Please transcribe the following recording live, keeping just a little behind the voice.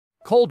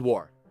Cold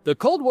War. The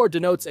Cold War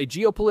denotes a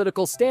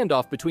geopolitical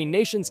standoff between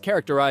nations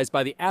characterized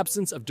by the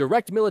absence of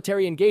direct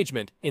military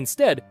engagement,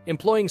 instead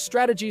employing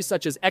strategies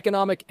such as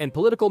economic and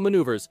political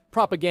maneuvers,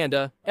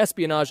 propaganda,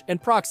 espionage,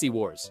 and proxy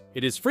wars.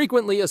 It is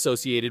frequently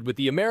associated with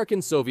the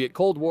American-Soviet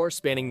Cold War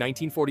spanning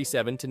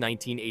 1947 to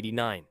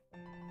 1989.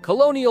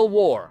 Colonial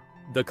War.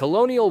 The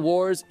Colonial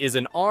Wars is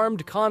an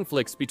armed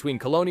conflict between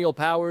colonial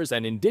powers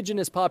and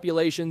indigenous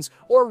populations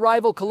or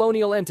rival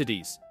colonial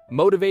entities,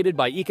 motivated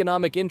by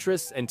economic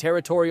interests and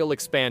territorial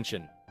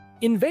expansion.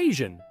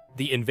 Invasion.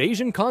 The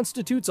invasion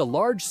constitutes a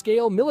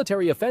large-scale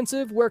military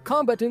offensive where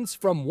combatants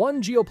from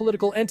one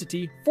geopolitical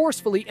entity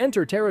forcefully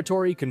enter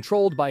territory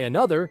controlled by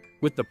another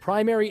with the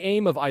primary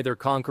aim of either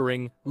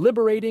conquering,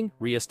 liberating,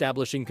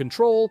 re-establishing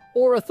control,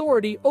 or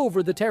authority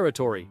over the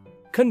territory.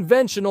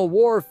 Conventional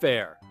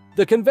warfare.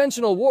 The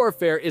conventional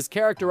warfare is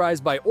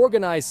characterized by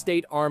organized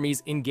state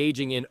armies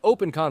engaging in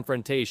open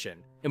confrontation,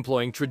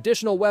 employing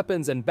traditional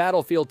weapons and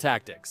battlefield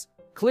tactics.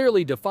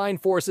 Clearly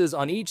defined forces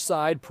on each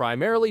side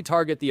primarily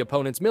target the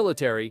opponent's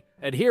military,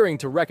 adhering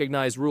to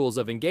recognized rules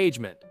of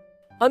engagement.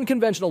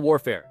 Unconventional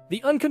warfare.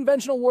 The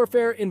unconventional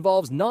warfare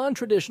involves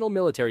non-traditional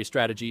military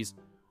strategies,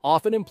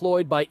 often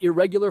employed by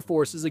irregular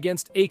forces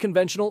against a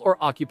conventional or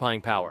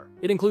occupying power.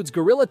 It includes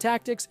guerrilla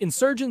tactics,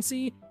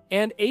 insurgency,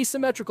 and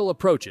asymmetrical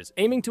approaches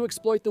aiming to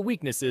exploit the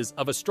weaknesses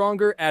of a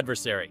stronger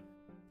adversary.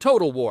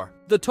 Total war.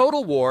 The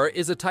total war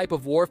is a type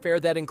of warfare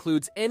that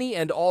includes any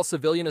and all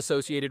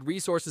civilian-associated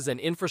resources and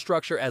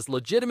infrastructure as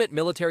legitimate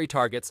military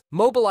targets,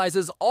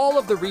 mobilizes all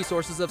of the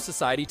resources of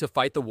society to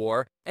fight the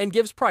war, and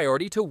gives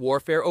priority to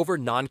warfare over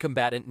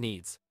non-combatant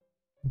needs.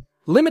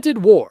 Limited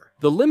war.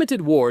 The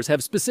limited wars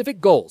have specific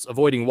goals,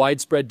 avoiding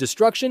widespread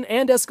destruction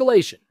and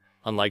escalation.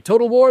 Unlike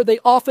total war, they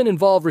often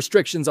involve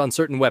restrictions on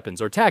certain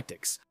weapons or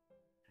tactics.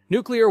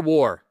 Nuclear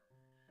war.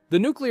 The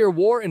nuclear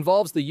war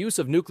involves the use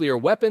of nuclear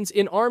weapons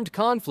in armed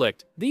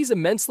conflict. These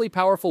immensely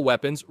powerful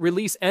weapons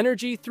release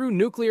energy through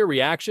nuclear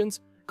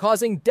reactions,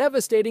 causing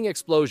devastating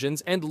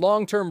explosions and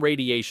long-term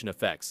radiation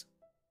effects.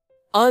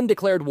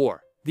 Undeclared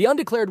war. The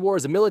undeclared war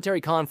is a military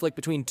conflict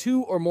between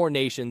two or more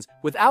nations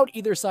without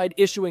either side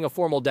issuing a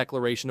formal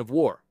declaration of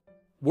war.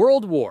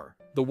 World war.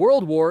 The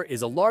World War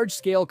is a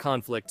large-scale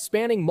conflict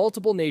spanning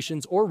multiple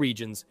nations or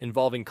regions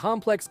involving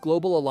complex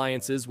global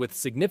alliances with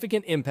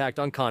significant impact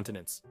on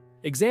continents.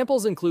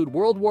 Examples include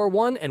World War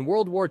I and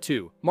World War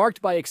II, marked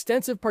by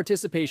extensive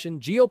participation,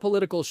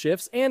 geopolitical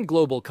shifts, and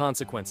global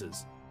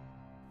consequences.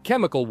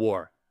 Chemical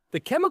war. The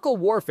chemical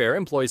warfare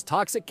employs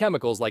toxic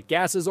chemicals like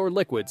gases or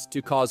liquids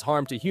to cause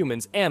harm to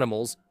humans,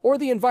 animals, or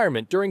the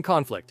environment during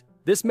conflict.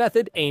 This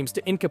method aims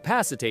to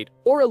incapacitate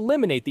or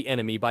eliminate the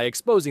enemy by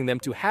exposing them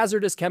to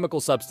hazardous chemical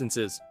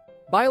substances.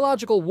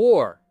 Biological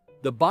war.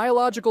 The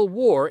biological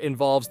war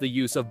involves the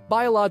use of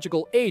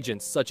biological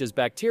agents such as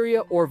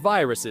bacteria or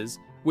viruses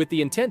with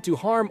the intent to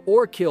harm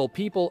or kill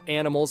people,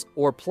 animals,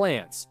 or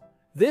plants.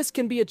 This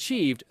can be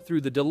achieved through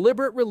the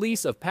deliberate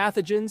release of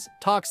pathogens,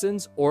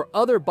 toxins, or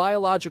other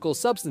biological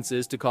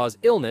substances to cause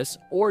illness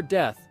or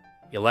death.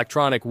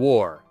 Electronic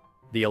war.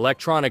 The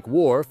electronic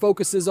war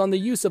focuses on the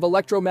use of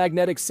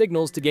electromagnetic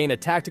signals to gain a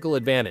tactical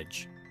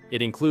advantage.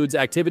 It includes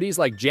activities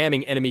like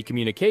jamming enemy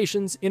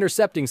communications,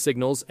 intercepting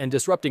signals, and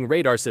disrupting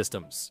radar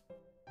systems.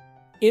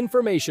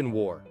 Information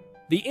war.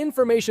 The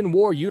information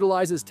war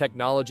utilizes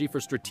technology for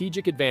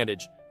strategic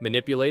advantage,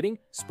 manipulating,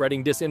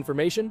 spreading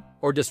disinformation,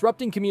 or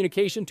disrupting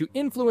communication to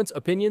influence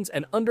opinions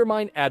and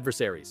undermine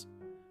adversaries.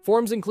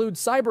 Forms include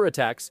cyber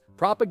attacks,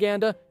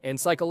 propaganda, and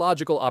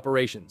psychological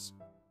operations.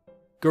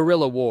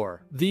 Guerrilla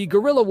war. The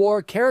guerrilla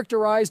war,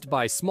 characterized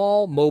by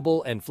small,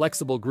 mobile, and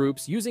flexible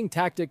groups using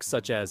tactics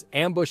such as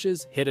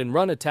ambushes,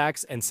 hit-and-run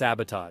attacks, and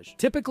sabotage.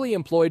 Typically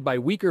employed by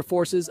weaker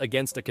forces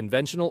against a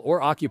conventional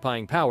or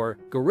occupying power,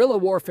 guerrilla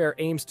warfare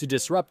aims to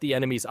disrupt the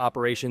enemy's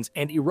operations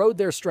and erode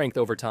their strength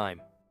over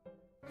time.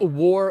 A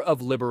war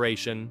of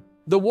liberation.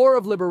 The War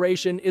of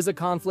Liberation is a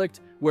conflict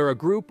where a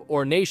group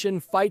or nation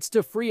fights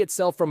to free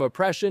itself from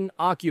oppression,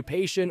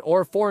 occupation,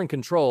 or foreign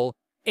control,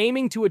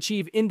 aiming to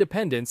achieve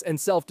independence and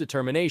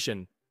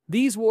self-determination.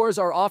 These wars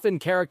are often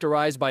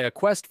characterized by a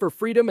quest for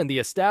freedom and the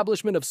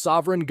establishment of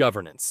sovereign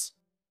governance.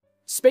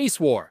 Space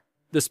war.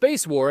 The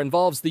space war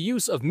involves the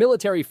use of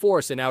military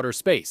force in outer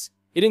space.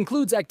 It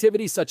includes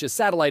activities such as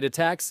satellite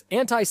attacks,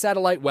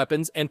 anti-satellite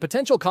weapons, and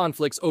potential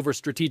conflicts over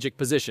strategic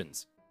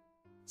positions.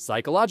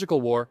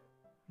 Psychological war.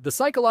 The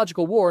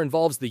psychological war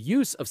involves the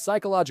use of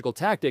psychological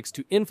tactics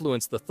to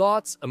influence the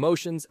thoughts,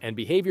 emotions, and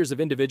behaviors of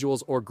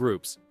individuals or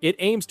groups. It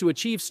aims to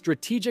achieve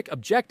strategic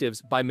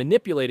objectives by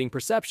manipulating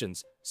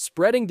perceptions,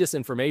 spreading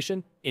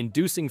disinformation,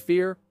 inducing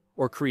fear,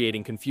 or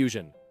creating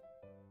confusion.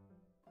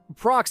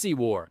 Proxy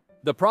war.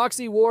 The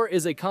proxy war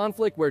is a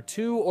conflict where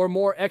two or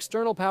more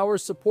external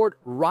powers support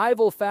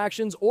rival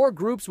factions or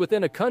groups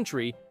within a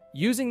country,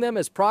 using them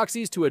as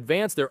proxies to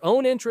advance their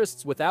own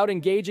interests without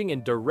engaging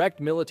in direct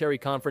military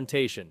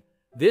confrontation.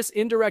 This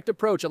indirect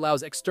approach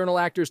allows external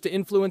actors to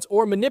influence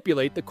or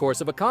manipulate the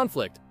course of a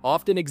conflict,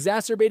 often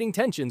exacerbating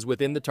tensions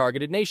within the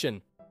targeted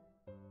nation.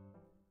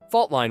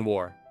 Fault line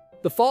war.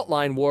 The fault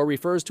line war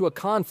refers to a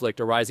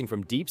conflict arising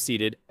from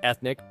deep-seated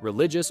ethnic,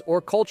 religious,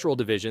 or cultural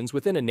divisions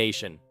within a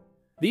nation.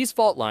 These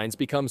fault lines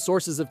become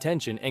sources of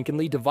tension and can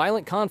lead to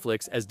violent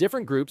conflicts as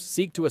different groups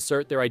seek to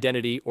assert their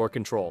identity or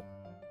control.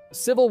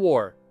 Civil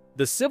War.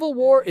 The Civil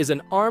War is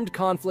an armed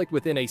conflict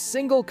within a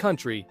single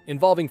country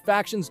involving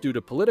factions due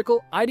to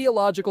political,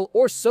 ideological,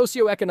 or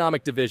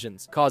socioeconomic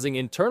divisions, causing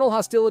internal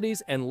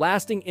hostilities and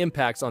lasting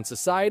impacts on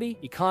society,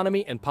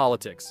 economy, and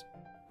politics.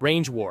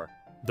 Range War.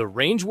 The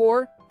Range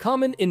War,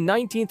 common in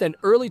 19th and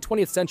early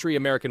 20th century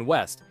American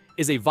West,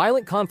 is a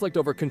violent conflict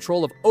over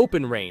control of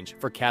open range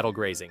for cattle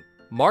grazing.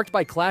 Marked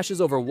by clashes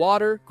over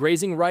water,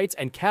 grazing rights,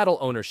 and cattle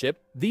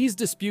ownership, these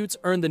disputes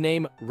earned the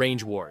name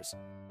Range Wars.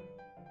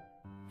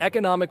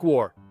 Economic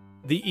War.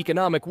 The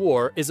economic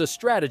war is a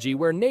strategy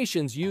where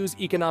nations use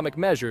economic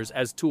measures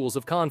as tools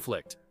of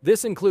conflict.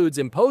 This includes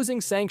imposing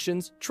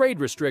sanctions,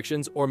 trade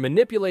restrictions, or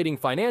manipulating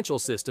financial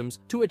systems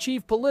to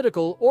achieve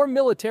political or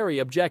military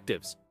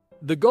objectives.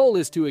 The goal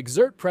is to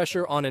exert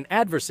pressure on an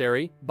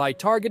adversary by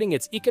targeting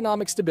its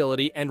economic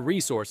stability and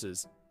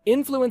resources,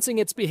 influencing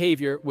its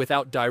behavior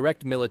without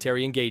direct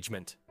military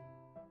engagement.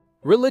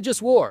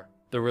 Religious War.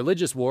 The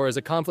religious war is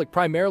a conflict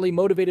primarily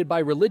motivated by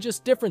religious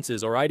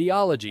differences or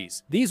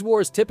ideologies. These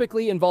wars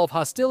typically involve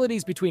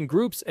hostilities between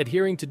groups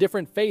adhering to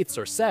different faiths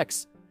or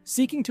sects,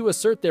 seeking to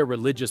assert their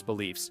religious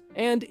beliefs,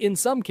 and, in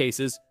some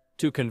cases,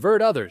 to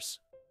convert others.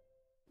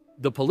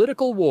 The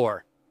political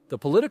war. The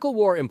political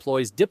war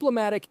employs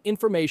diplomatic,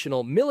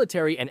 informational,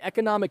 military, and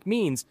economic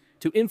means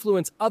to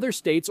influence other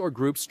states or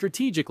groups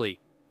strategically.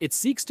 It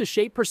seeks to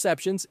shape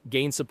perceptions,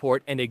 gain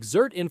support, and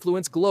exert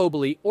influence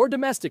globally or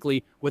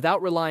domestically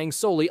without relying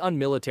solely on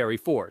military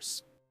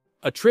force.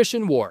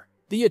 Attrition War.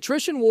 The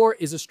attrition war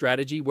is a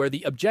strategy where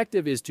the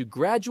objective is to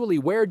gradually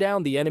wear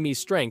down the enemy's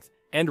strength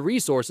and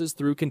resources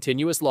through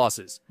continuous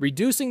losses,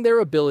 reducing their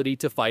ability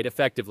to fight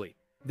effectively.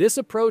 This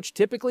approach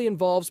typically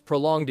involves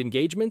prolonged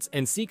engagements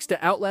and seeks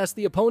to outlast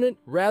the opponent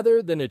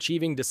rather than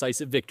achieving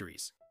decisive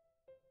victories.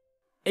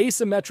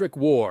 Asymmetric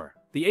War.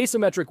 The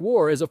asymmetric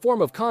war is a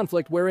form of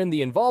conflict wherein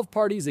the involved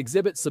parties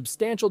exhibit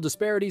substantial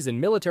disparities in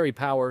military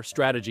power,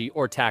 strategy,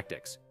 or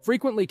tactics,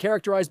 frequently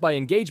characterized by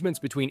engagements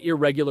between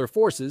irregular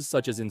forces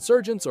such as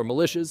insurgents or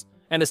militias,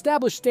 and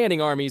established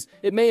standing armies.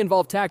 It may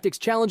involve tactics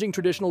challenging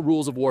traditional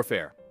rules of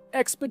warfare.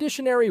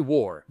 Expeditionary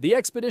War. The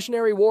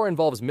Expeditionary War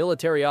involves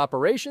military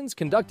operations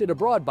conducted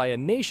abroad by a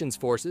nation's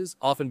forces,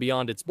 often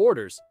beyond its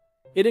borders.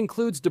 It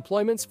includes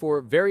deployments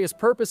for various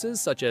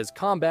purposes such as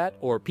combat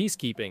or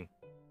peacekeeping.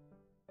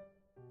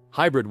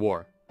 Hybrid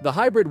War. The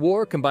hybrid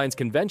war combines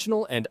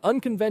conventional and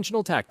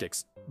unconventional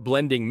tactics,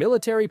 blending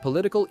military,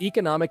 political,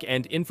 economic,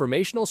 and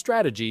informational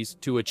strategies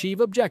to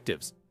achieve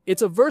objectives.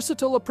 It's a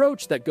versatile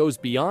approach that goes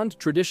beyond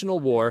traditional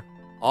war,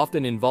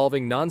 often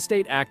involving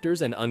non-state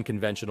actors and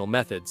unconventional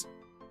methods.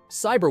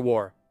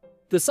 Cyberwar.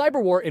 The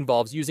cyberwar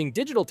involves using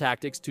digital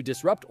tactics to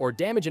disrupt or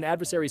damage an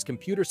adversary's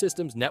computer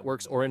systems,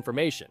 networks, or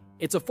information.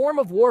 It's a form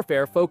of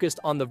warfare focused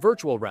on the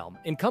virtual realm,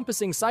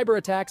 encompassing cyber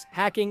attacks,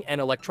 hacking,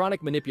 and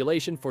electronic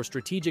manipulation for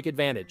strategic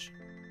advantage.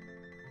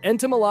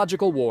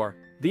 Entomological War.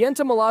 The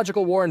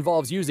Entomological War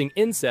involves using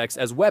insects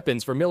as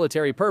weapons for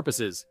military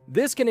purposes.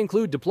 This can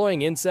include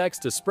deploying insects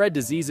to spread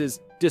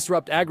diseases,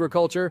 disrupt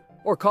agriculture,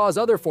 or cause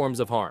other forms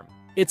of harm.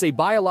 It's a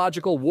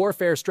biological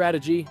warfare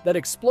strategy that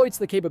exploits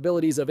the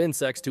capabilities of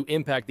insects to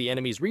impact the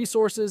enemy's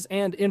resources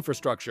and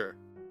infrastructure.